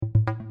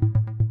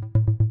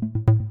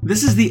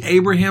This is the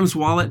Abraham's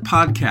Wallet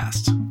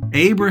podcast.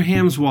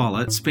 Abraham's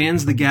Wallet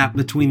spans the gap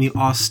between the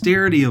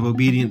austerity of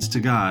obedience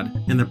to God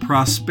and the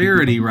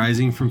prosperity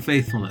rising from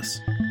faithfulness.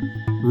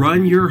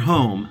 Run your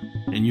home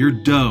and your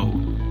dough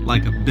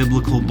like a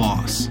biblical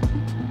boss.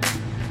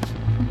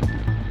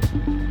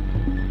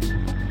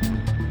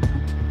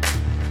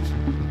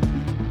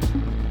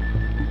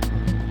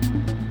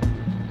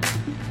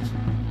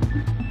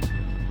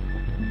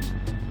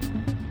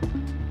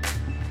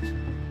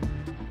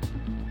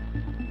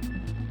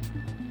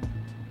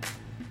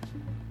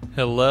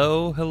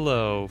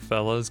 Hello,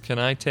 fellas. Can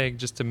I take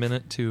just a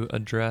minute to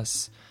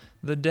address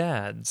the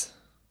dads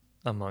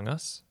among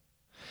us?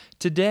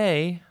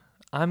 Today,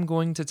 I'm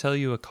going to tell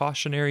you a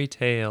cautionary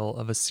tale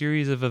of a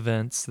series of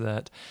events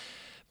that,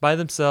 by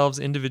themselves,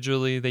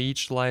 individually, they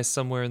each lie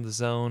somewhere in the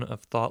zone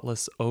of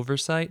thoughtless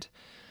oversight,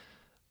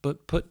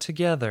 but put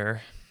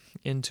together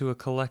into a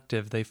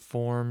collective, they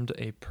formed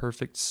a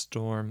perfect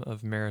storm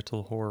of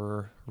marital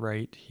horror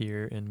right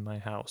here in my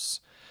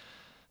house.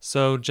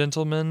 So,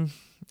 gentlemen,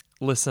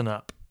 listen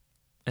up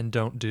and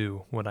don't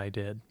do what I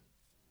did.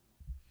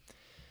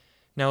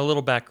 Now, a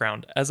little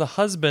background. As a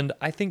husband,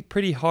 I think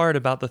pretty hard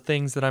about the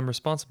things that I'm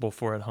responsible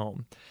for at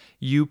home.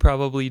 You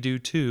probably do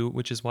too,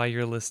 which is why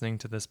you're listening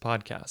to this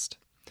podcast.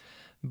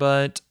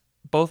 But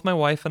both my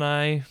wife and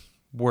I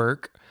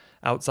work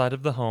outside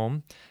of the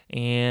home,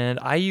 and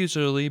I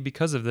usually,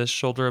 because of this,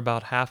 shoulder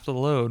about half the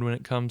load when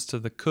it comes to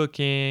the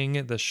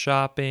cooking, the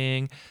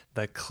shopping,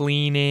 the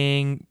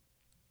cleaning.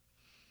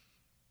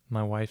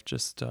 My wife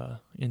just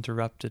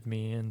interrupted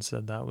me and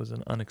said that was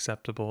an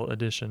unacceptable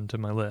addition to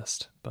my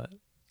list, but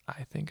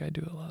I think I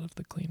do a lot of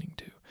the cleaning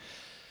too.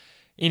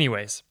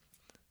 Anyways,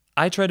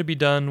 I try to be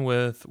done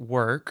with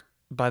work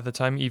by the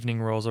time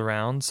evening rolls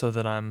around so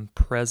that I'm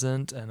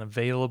present and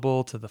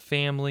available to the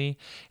family.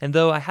 And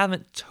though I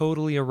haven't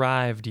totally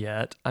arrived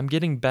yet, I'm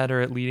getting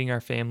better at leading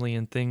our family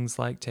in things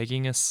like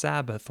taking a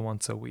Sabbath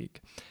once a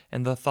week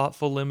and the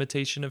thoughtful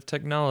limitation of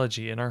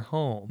technology in our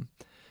home.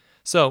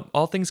 So,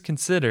 all things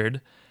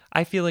considered,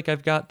 I feel like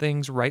I've got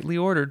things rightly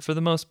ordered for the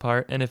most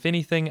part, and if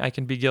anything, I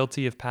can be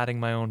guilty of patting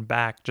my own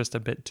back just a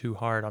bit too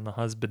hard on the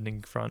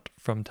husbanding front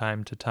from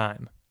time to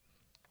time.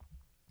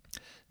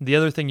 The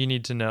other thing you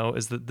need to know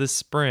is that this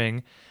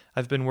spring,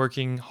 I've been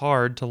working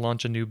hard to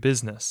launch a new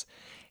business,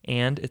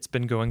 and it's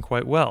been going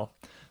quite well.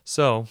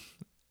 So,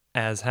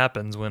 as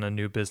happens when a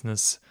new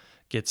business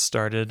gets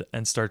started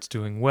and starts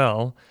doing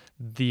well,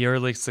 the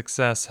early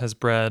success has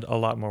bred a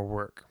lot more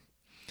work.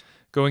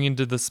 Going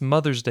into this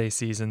Mother's Day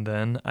season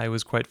then, I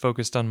was quite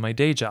focused on my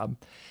day job.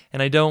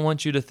 And I don't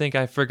want you to think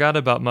I forgot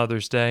about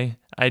Mother's Day.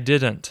 I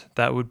didn't.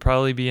 That would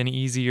probably be an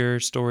easier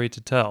story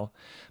to tell.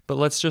 But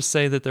let's just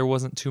say that there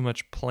wasn't too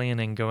much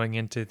planning going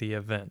into the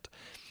event.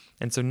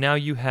 And so now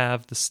you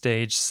have the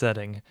stage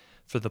setting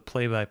for the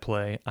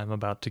play-by-play I'm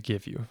about to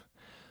give you.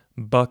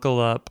 Buckle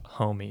up,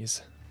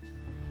 homies.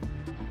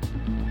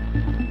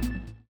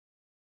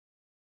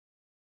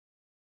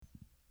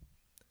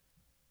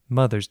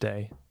 Mother's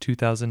Day,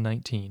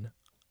 2019,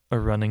 a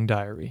running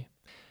diary.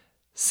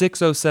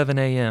 6:07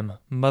 a.m.,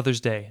 Mother's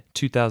Day,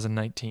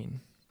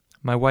 2019.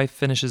 My wife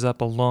finishes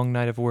up a long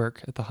night of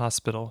work at the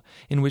hospital,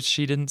 in which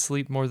she didn't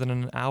sleep more than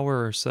an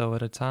hour or so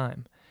at a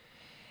time,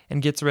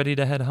 and gets ready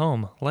to head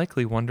home,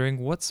 likely wondering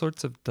what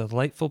sorts of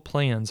delightful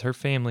plans her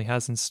family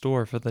has in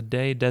store for the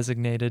day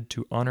designated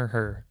to honor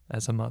her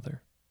as a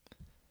mother.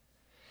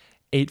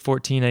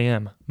 8:14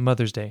 a.m.,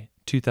 Mother's Day,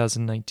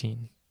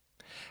 2019.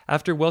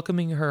 After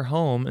welcoming her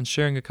home and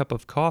sharing a cup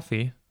of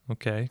coffee,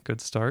 okay,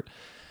 good start,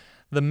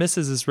 the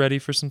missus is ready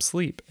for some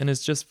sleep and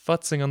is just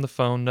futzing on the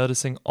phone,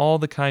 noticing all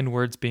the kind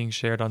words being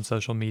shared on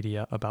social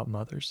media about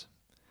mothers.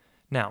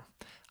 Now,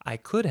 I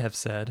could have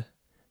said,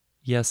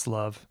 yes,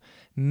 love,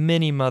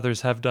 many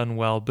mothers have done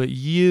well, but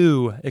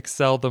you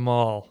excel them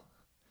all.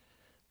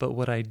 But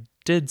what I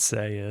did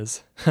say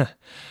is,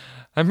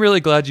 I'm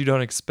really glad you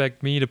don't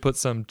expect me to put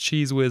some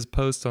cheese whiz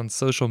post on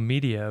social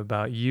media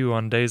about you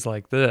on days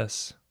like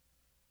this.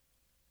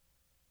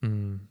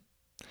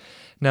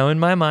 Now, in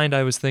my mind,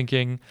 I was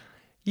thinking,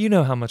 you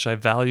know how much I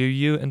value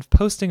you, and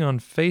posting on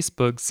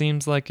Facebook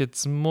seems like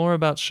it's more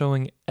about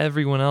showing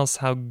everyone else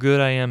how good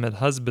I am at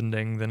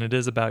husbanding than it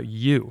is about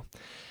you.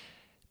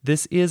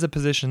 This is a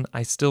position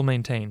I still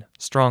maintain,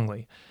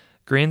 strongly.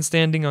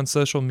 Grandstanding on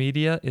social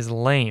media is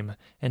lame,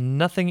 and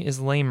nothing is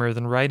lamer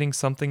than writing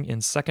something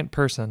in second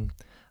person.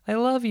 I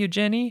love you,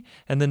 Jenny,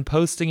 and then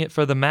posting it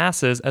for the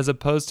masses as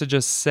opposed to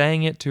just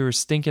saying it to her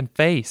stinking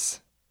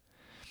face.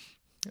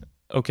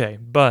 Okay,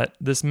 but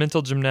this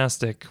mental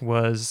gymnastic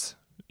was,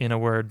 in a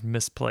word,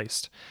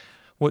 misplaced.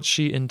 What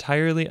she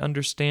entirely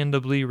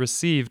understandably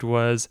received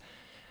was,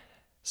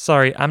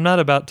 sorry, I'm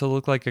not about to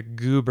look like a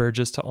goober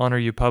just to honor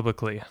you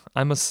publicly.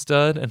 I'm a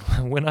stud, and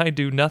when I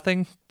do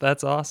nothing,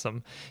 that's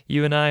awesome.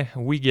 You and I,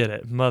 we get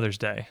it. Mother's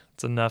Day.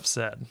 It's enough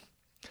said.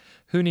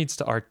 Who needs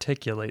to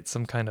articulate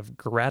some kind of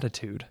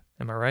gratitude?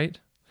 Am I right?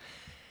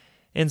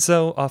 And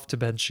so off to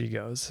bed she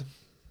goes.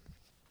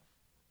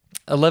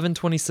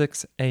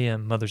 11:26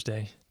 a.m. Mother's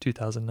Day,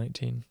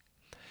 2019.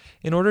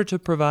 In order to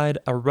provide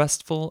a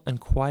restful and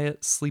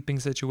quiet sleeping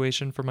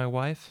situation for my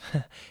wife,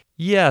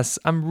 yes,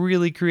 I'm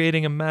really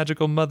creating a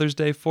magical Mother's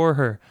Day for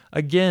her.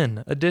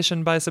 Again,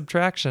 addition by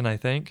subtraction, I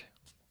think.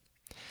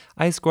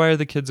 I squire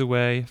the kids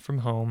away from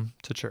home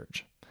to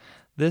church.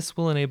 This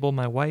will enable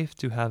my wife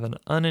to have an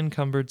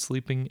unencumbered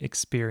sleeping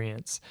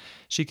experience.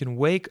 She can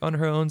wake on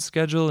her own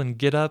schedule and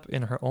get up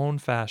in her own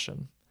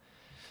fashion.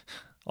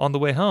 On the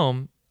way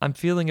home, I'm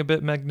feeling a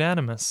bit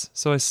magnanimous,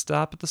 so I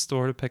stop at the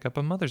store to pick up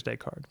a Mother's Day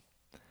card.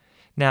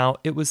 Now,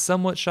 it was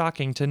somewhat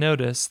shocking to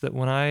notice that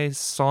when I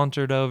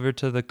sauntered over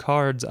to the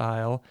cards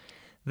aisle,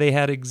 they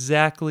had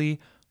exactly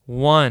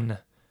one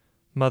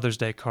Mother's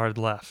Day card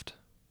left.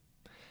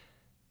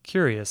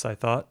 Curious, I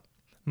thought.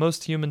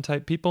 Most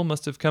human-type people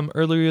must have come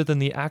earlier than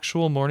the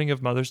actual morning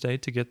of Mother's Day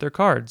to get their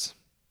cards.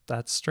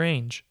 That's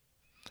strange.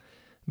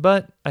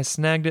 But I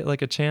snagged it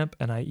like a champ,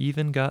 and I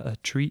even got a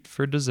treat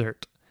for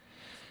dessert.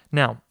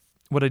 Now,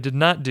 what I did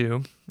not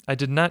do, I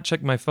did not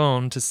check my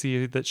phone to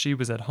see that she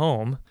was at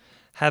home,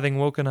 having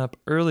woken up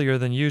earlier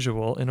than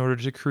usual in order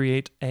to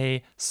create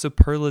a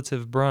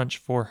superlative brunch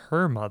for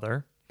her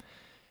mother.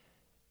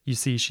 You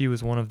see, she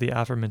was one of the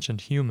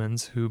aforementioned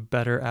humans who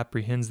better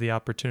apprehends the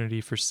opportunity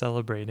for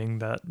celebrating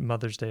that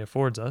Mother's Day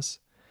affords us.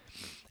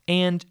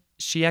 And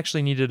she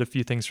actually needed a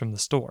few things from the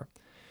store,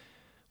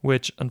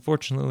 which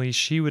unfortunately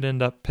she would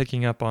end up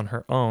picking up on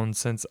her own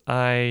since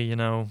I,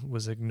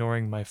 was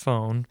ignoring my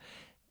phone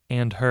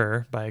and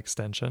her by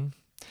extension.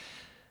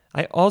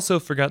 I also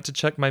forgot to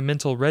check my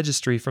mental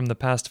registry from the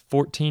past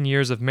 14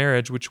 years of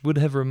marriage, which would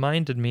have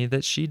reminded me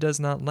that she does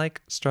not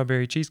like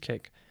strawberry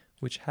cheesecake,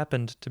 which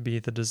happened to be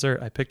the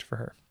dessert I picked for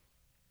her.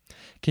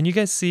 Can you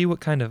guys see what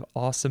kind of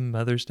awesome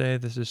Mother's Day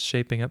this is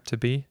shaping up to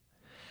be?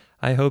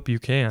 I hope you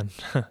can.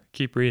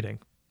 Keep reading.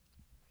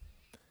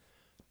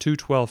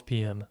 2:12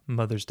 p.m.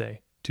 Mother's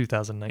Day,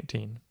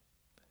 2019.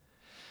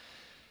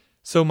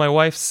 So my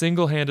wife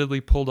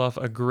single-handedly pulled off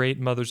a great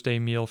Mother's Day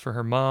meal for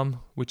her mom,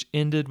 which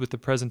ended with the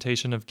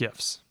presentation of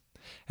gifts.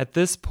 At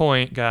this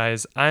point,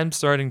 guys, I'm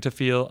starting to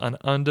feel an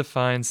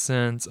undefined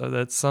sense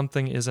that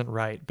something isn't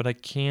right, but I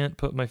can't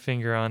put my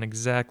finger on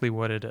exactly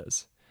what it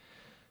is.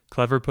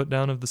 Clever put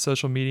down of the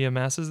social media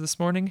masses this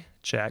morning?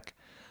 Check.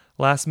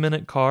 Last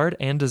minute card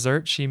and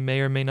dessert she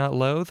may or may not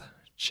loathe?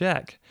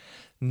 Check.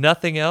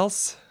 Nothing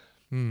else?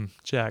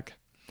 Check.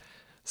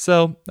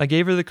 So I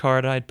gave her the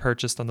card I'd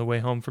purchased on the way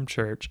home from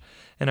church,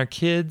 and our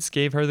kids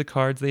gave her the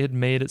cards they had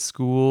made at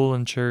school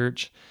and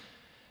church,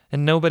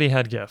 and nobody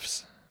had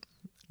gifts.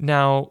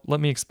 Now,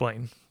 let me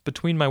explain.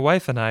 Between my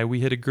wife and I,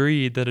 we had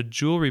agreed that a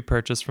jewelry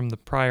purchase from the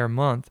prior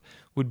month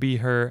would be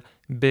her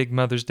big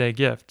Mother's Day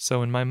gift,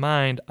 so in my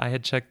mind, I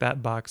had checked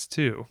that box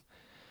too.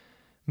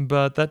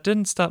 But that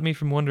didn't stop me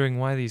from wondering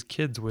why these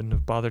kids wouldn't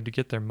have bothered to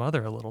get their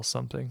mother a little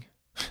something.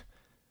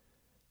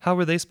 How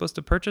were they supposed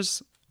to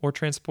purchase or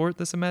transport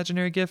this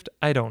imaginary gift?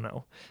 I don't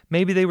know.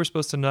 Maybe they were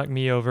supposed to knock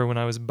me over when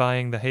I was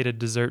buying the hated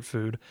dessert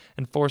food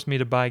and force me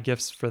to buy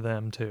gifts for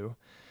them too.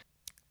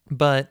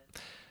 But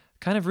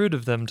kind of rude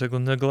of them to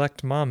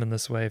neglect Mom in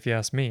this way, if you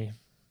ask me.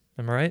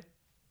 Am I right?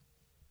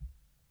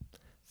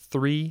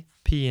 3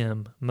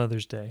 p.m.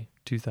 Mother's Day,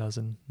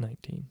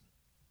 2019.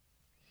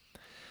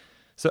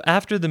 So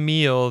after the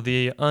meal,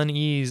 the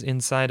unease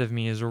inside of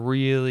me is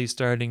really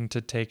starting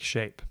to take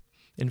shape.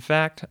 In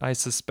fact, I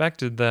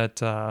suspected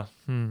that,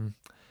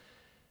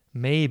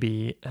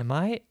 maybe, am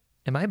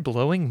I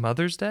blowing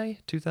Mother's Day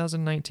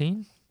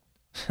 2019?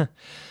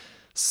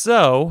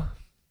 So,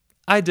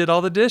 I did all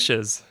the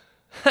dishes.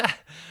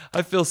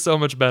 I feel so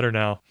much better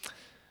now.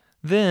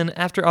 Then,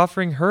 after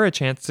offering her a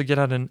chance to get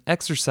out and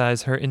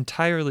exercise her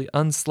entirely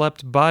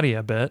unslept body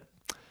a bit,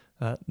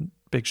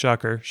 big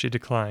shocker, she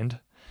declined,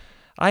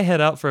 I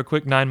head out for a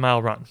quick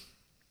 9-mile run.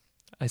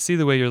 I see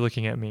the way you're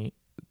looking at me,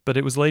 but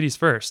it was ladies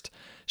first.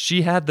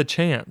 She had the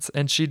chance,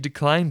 and she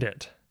declined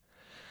it.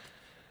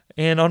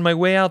 And on my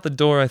way out the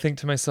door, I think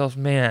to myself,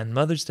 man,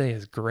 Mother's Day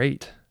is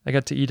great. I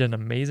got to eat an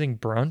amazing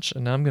brunch,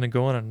 and now I'm going to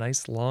go on a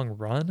nice long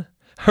run.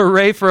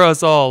 Hooray for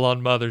us all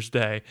on Mother's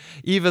Day,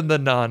 even the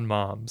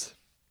non-moms.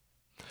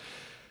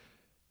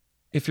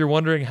 If you're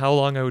wondering how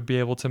long I would be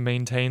able to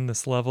maintain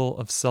this level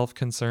of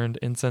self-concerned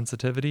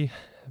insensitivity,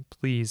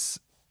 please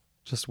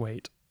just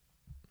wait.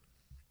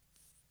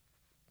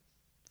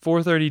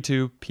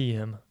 4:32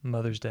 p.m.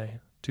 Mother's Day,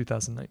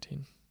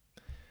 2019.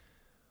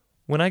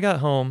 When I got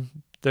home,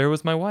 there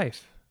was my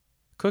wife,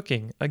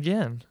 cooking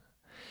again.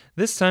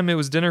 This time it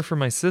was dinner for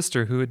my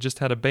sister who had just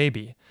had a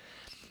baby.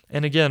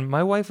 And again,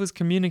 my wife was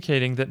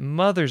communicating that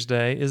Mother's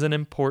Day is an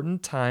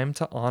important time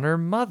to honor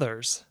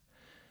mothers.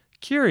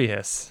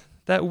 Curious.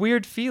 That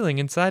weird feeling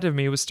inside of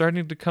me was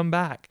starting to come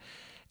back.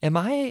 Am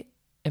I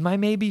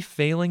maybe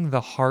failing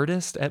the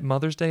hardest at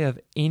Mother's Day of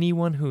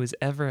anyone who has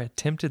ever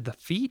attempted the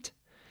feat?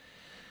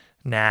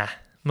 Nah,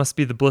 must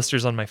be the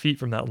blisters on my feet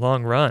from that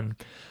long run.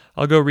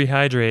 I'll go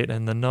rehydrate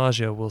and the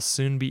nausea will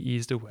soon be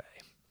eased away.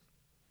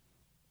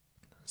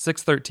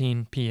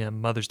 6:13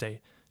 p.m. Mother's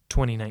Day,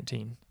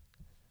 2019.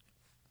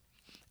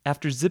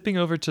 After zipping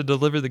over to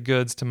deliver the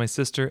goods to my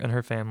sister and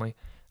her family,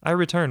 I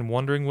return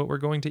wondering what we're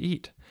going to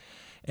eat.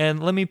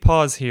 And let me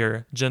pause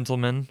here,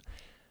 gentlemen,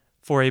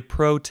 for a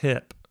pro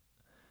tip.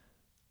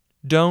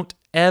 Don't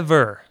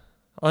ever,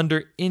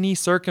 under any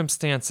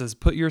circumstances,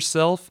 put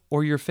yourself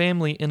or your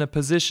family in a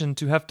position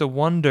to have to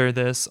wonder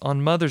this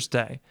on Mother's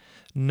Day.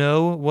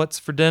 Know what's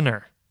for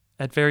dinner,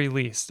 at very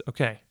least.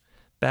 Okay,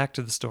 back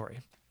to the story.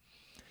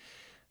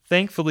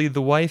 Thankfully,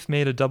 the wife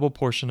made a double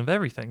portion of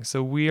everything,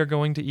 so we are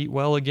going to eat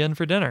well again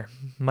for dinner.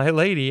 My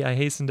lady, I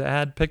hasten to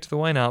add, picked the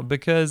wine out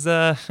because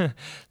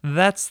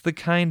that's the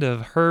kind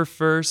of her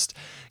first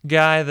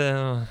guy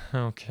that...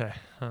 Okay.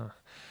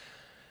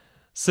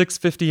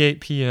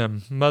 6:58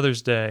 p.m.,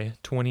 Mother's Day,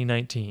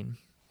 2019.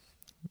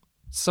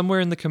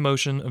 Somewhere in the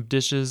commotion of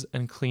dishes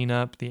and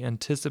cleanup, the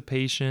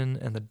anticipation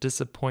and the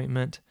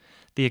disappointment,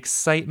 the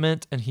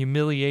excitement and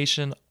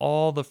humiliation,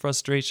 all the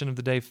frustration of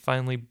the day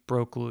finally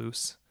broke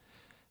loose.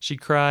 She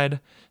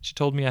cried. She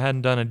told me I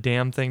hadn't done a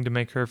damn thing to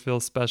make her feel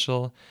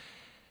special.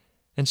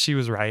 And she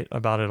was right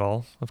about it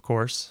all, of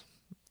course.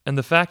 And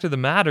the fact of the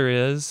matter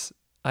is,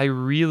 I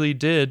really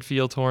did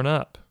feel torn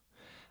up.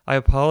 I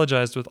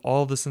apologized with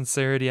all the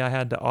sincerity I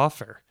had to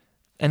offer.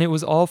 And it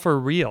was all for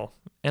real.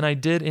 And I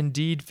did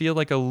indeed feel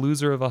like a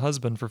loser of a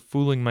husband for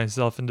fooling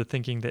myself into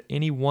thinking that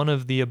any one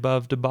of the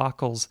above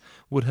debacles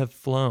would have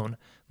flown,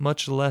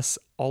 much less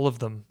all of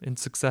them in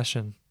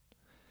succession.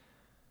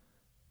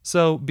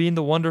 So, being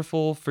the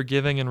wonderful,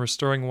 forgiving, and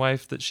restoring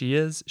wife that she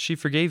is, she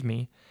forgave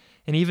me,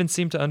 and even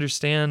seemed to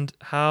understand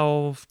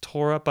how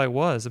tore up I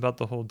was about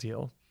the whole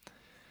deal.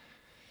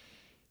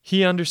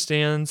 He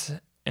understands,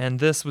 and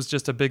this was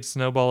just a big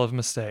snowball of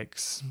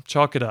mistakes.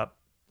 Chalk it up.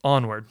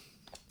 Onward.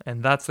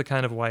 And that's the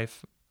kind of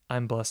wife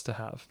I'm blessed to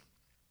have.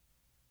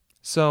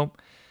 So,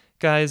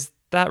 guys,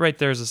 that right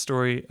there is a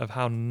story of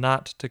how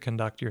not to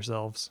conduct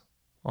yourselves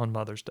on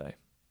Mother's Day.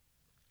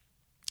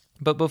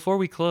 But before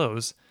we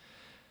close,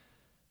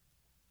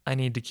 I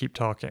need to keep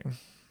talking.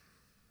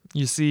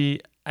 You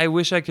see, I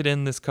wish I could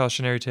end this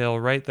cautionary tale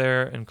right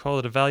there and call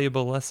it a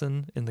valuable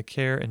lesson in the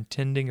care and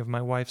tending of my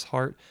wife's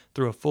heart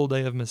through a full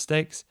day of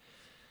mistakes,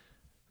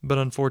 but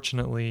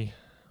unfortunately,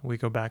 we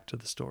go back to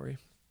the story.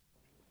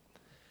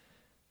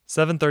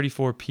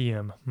 7:34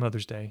 p.m.,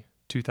 Mother's Day,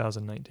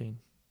 2019.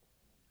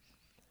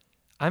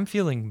 I'm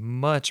feeling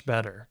much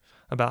better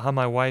about how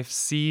my wife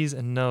sees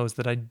and knows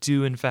that I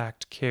do in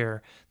fact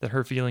care that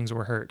her feelings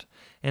were hurt.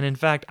 And in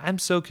fact, I'm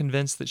so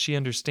convinced that she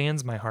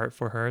understands my heart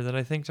for her that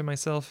I think to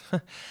myself,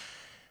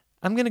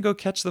 I'm going to go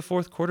catch the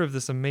fourth quarter of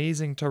this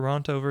amazing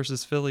Toronto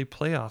versus Philly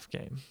playoff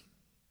game.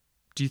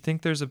 Do you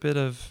think there's a bit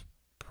of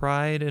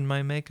pride in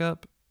my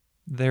makeup?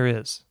 There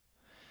is.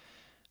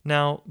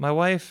 Now, my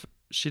wife,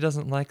 she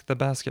doesn't like the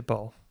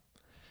basketball.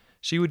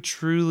 She would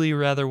truly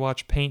rather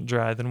watch paint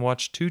dry than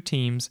watch two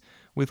teams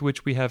with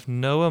which we have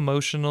no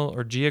emotional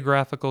or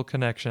geographical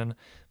connection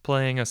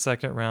playing a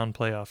second-round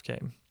playoff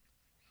game.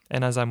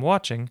 And as I'm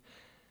watching,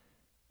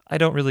 I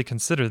don't really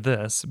consider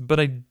this,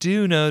 but I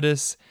do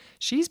notice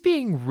she's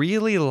being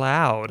really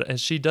loud as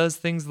she does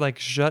things like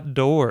shut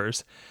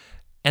doors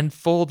and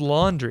fold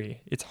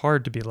laundry. It's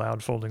hard to be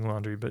loud folding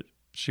laundry, but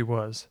she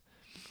was.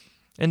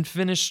 And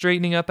finish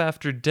straightening up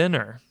after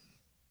dinner.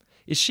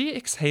 Is she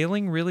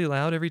exhaling really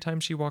loud every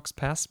time she walks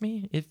past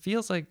me? It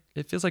feels like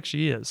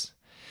she is.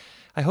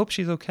 I hope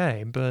she's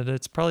okay, but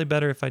it's probably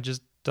better if I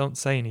just don't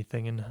say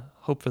anything and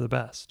hope for the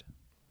best.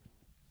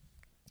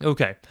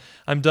 Okay,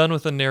 I'm done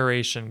with the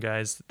narration,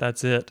 guys.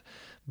 That's it.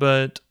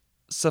 But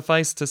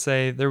suffice to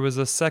say, there was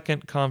a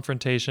second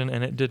confrontation,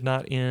 and it did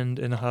not end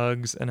in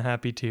hugs and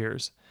happy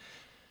tears.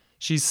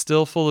 She's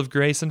still full of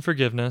grace and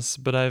forgiveness,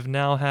 but I've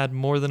now had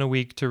more than a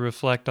week to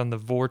reflect on the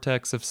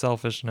vortex of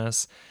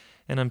selfishness,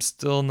 and I'm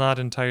still not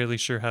entirely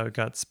sure how it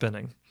got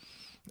spinning.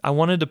 I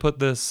wanted to put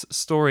this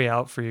story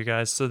out for you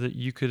guys so that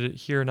you could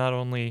hear not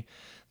only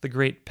the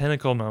great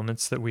pinnacle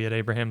moments that we at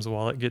Abraham's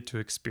Wallet get to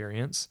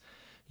experience,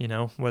 you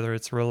know, whether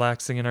it's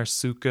relaxing in our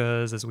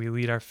sukkahs as we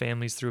lead our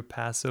families through a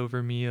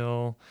Passover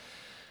meal,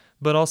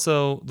 but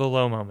also the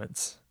low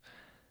moments.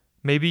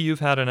 Maybe you've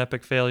had an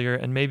epic failure,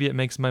 and maybe it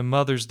makes my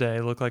Mother's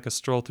Day look like a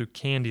stroll through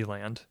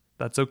Candyland.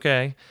 That's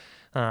okay.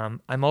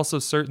 I'm also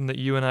certain that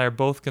you and I are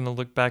both going to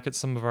look back at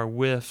some of our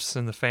whiffs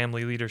in the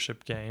family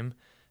leadership game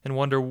and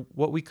wonder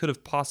what we could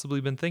have possibly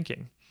been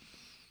thinking.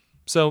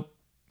 So,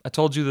 I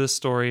told you this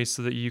story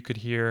so that you could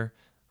hear,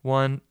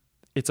 1,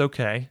 it's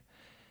okay,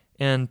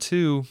 and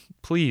 2,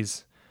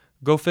 please,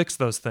 go fix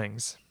those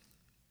things.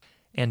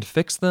 And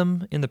fix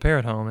them in the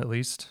parent home, at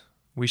least,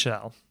 we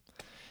shall.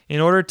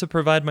 In order to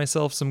provide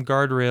myself some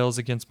guardrails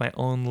against my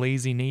own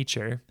lazy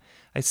nature,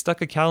 I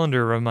stuck a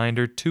calendar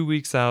reminder 2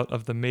 weeks out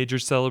of the major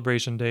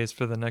celebration days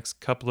for the next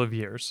couple of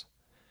years.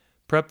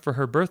 Prep for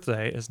her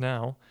birthday is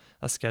now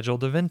a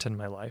scheduled event in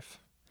my life.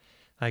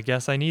 I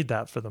guess I need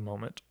that for the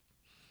moment.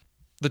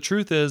 The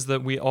truth is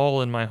that we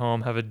all in my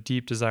home have a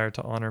deep desire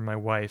to honor my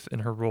wife in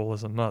her role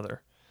as a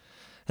mother.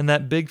 And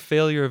that big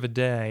failure of a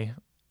day,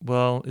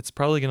 well, it's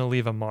probably going to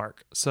leave a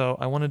mark. So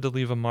I wanted to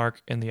leave a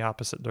mark in the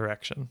opposite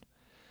direction.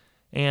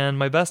 And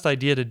my best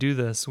idea to do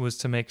this was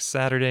to make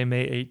Saturday,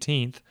 May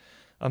 18th,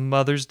 a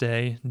Mother's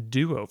Day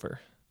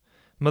do-over.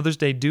 Mother's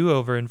Day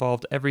do-over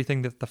involved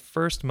everything that the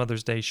first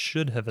Mother's Day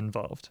should have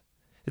involved.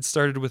 It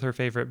started with her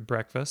favorite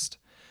breakfast,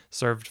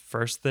 served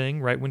first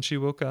thing right when she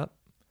woke up.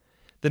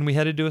 Then we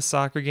headed to a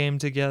soccer game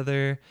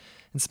together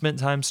and spent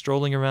time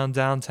strolling around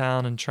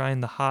downtown and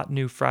trying the hot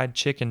new fried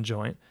chicken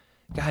joint.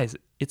 Guys,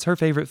 it's her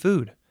favorite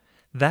food.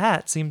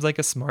 That seems like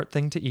a smart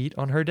thing to eat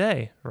on her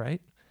day, right?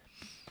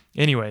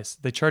 Anyways,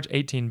 they charge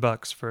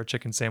 $18 for a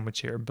chicken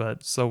sandwich here,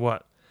 but so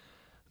what?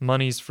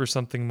 Money's for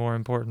something more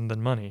important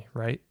than money,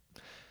 right?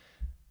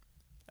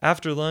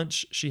 After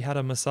lunch, she had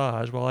a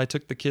massage while I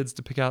took the kids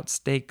to pick out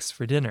steaks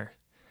for dinner.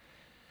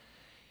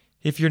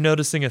 If you're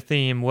noticing a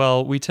theme,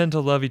 well, we tend to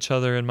love each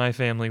other in my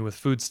family with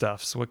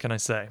foodstuffs. What can I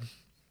say?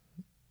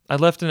 I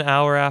left an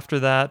hour after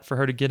that for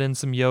her to get in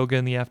some yoga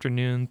in the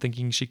afternoon,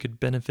 thinking she could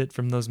benefit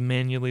from those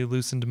manually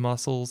loosened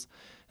muscles,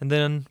 and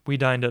then we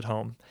dined at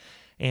home,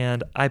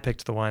 and I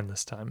picked the wine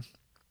this time.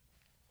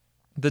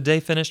 The day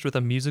finished with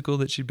a musical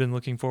that she'd been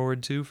looking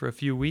forward to for a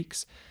few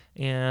weeks,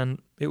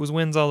 and it was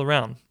wins all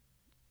around.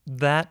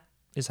 That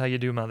is how you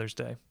do Mother's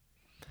Day.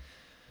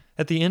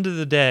 At the end of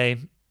the day,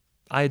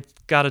 I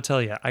gotta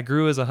tell you, I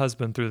grew as a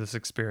husband through this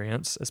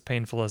experience, as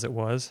painful as it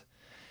was.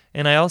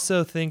 And I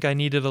also think I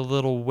needed a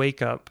little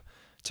wake-up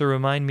to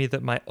remind me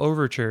that my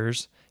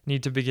overtures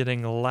need to be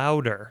getting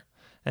louder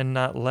and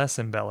not less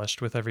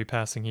embellished with every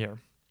passing year.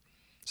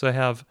 So I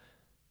have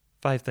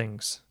 5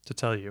 things to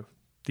tell you.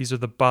 These are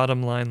the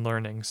bottom line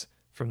learnings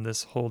from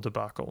this whole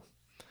debacle.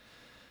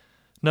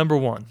 Number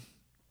 1.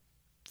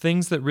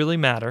 Things that really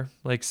matter,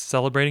 like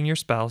celebrating your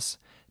spouse,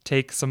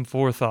 take some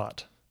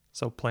forethought,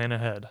 so plan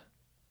ahead.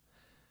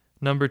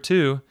 Number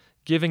 2,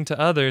 giving to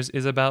others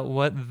is about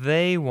what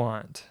they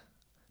want,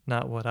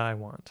 not what I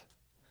want.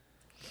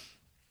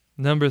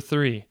 Number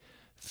 3,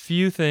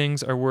 few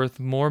things are worth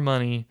more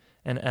money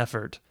and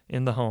effort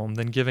in the home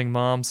than giving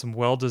mom some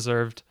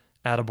well-deserved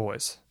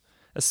attaboys,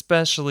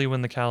 especially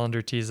when the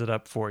calendar tees it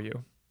up for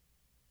you.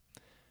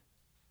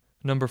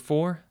 Number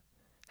 4,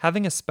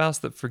 having a spouse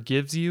that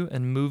forgives you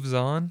and moves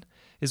on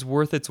is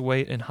worth its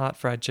weight in hot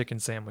fried chicken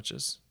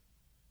sandwiches.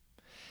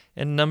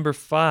 And number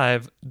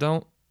 5,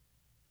 don't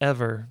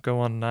ever go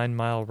on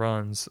 9-mile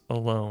runs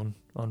alone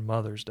on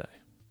Mother's Day.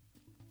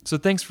 So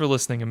thanks for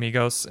listening,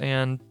 amigos,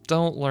 and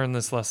don't learn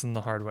this lesson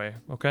the hard way,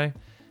 okay?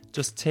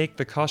 Just take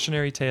the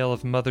cautionary tale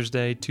of Mother's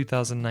Day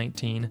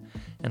 2019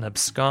 and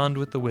abscond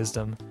with the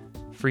wisdom,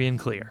 free and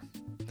clear.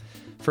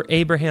 For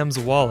Abraham's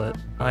Wallet,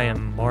 I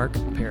am Mark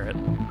Parrott.